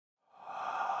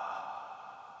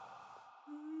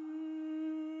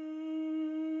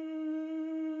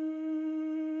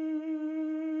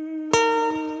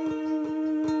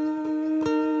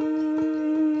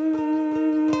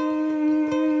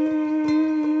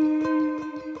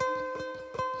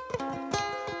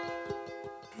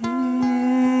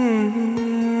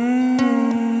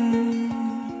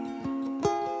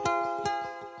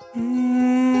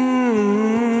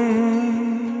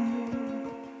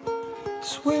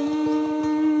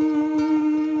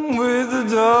swim with the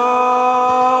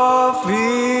dolphins,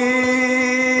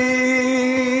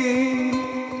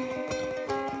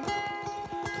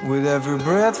 with every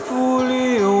breath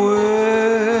fully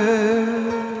aware.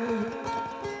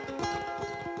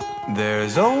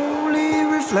 There's only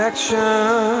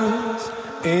reflections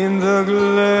in the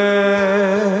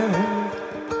glare.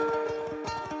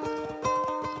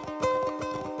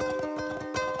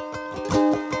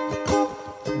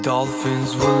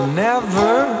 Dolphins will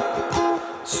never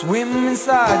swim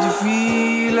inside your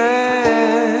feelings,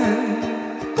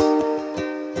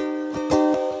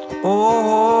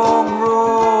 or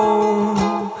grow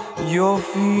your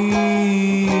feet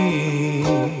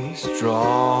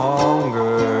stronger.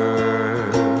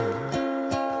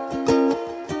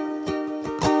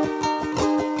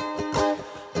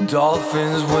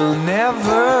 Dolphins will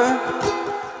never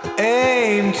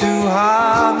aim to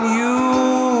harm you,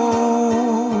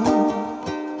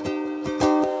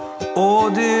 or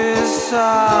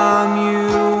disarm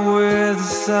you with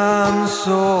some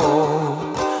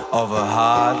sort of a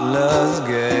heartless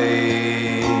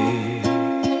gaze.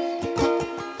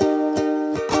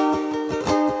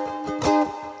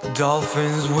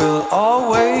 Dolphins will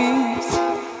always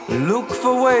look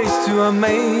for ways to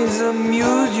amaze,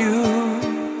 amuse you.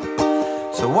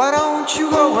 So why don't you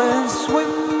go and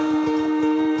swim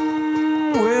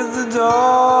with the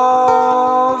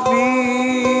dolphins,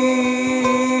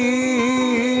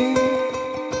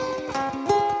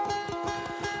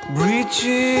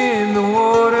 breaching the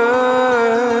water,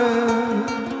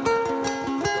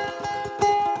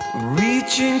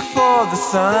 reaching for the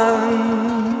sun,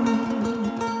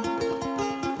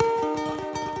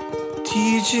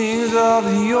 teachings of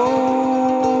the ocean,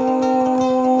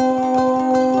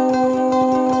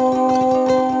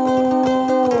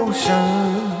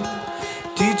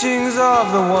 teachings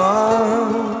of the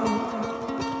one.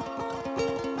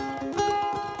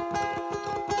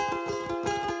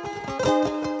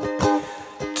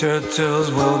 Turtles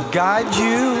will guide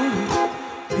you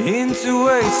into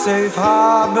a safe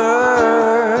harbor,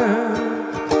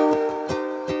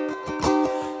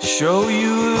 show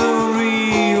you the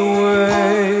real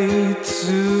way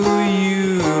to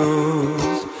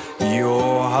use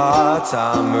your heart's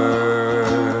armour.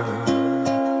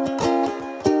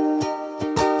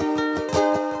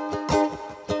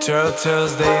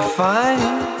 Turtles, they find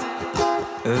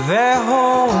their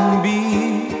home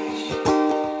beach,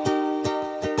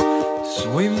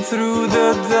 swim through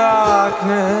the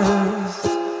darkness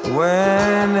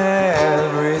when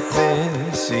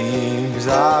everything seems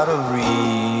out of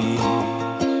reach.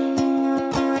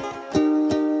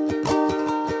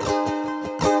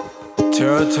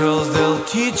 Turtles, they'll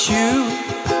teach you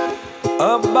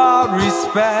about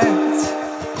respect.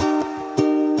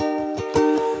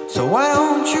 So why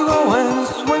don't you go and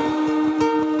swim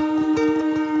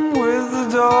with the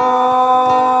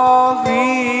dolphins,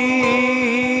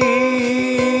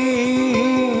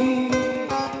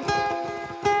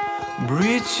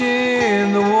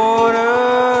 breaching the water,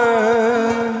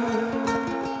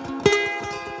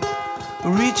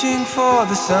 reaching for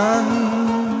the sun,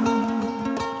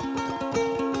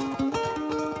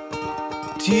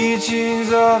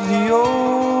 teachings of the ocean,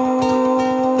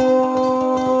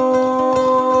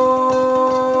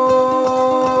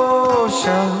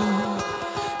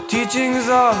 teachings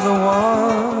of the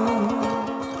one.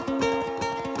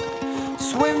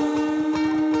 Swim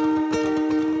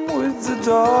with the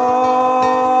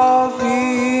dolphins,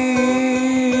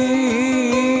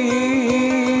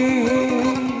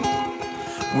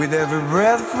 with every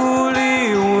breath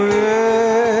fully aware.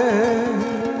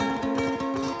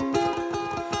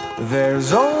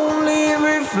 There's only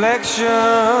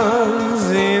reflections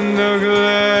in the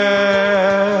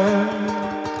glare.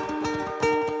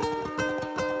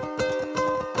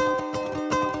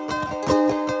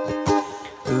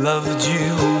 Loved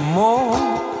you more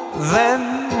than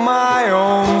my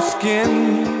own skin.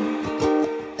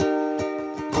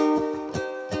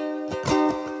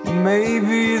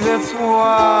 Maybe that's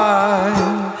why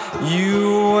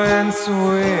you went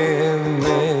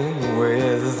swimming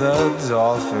with the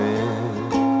dolphins.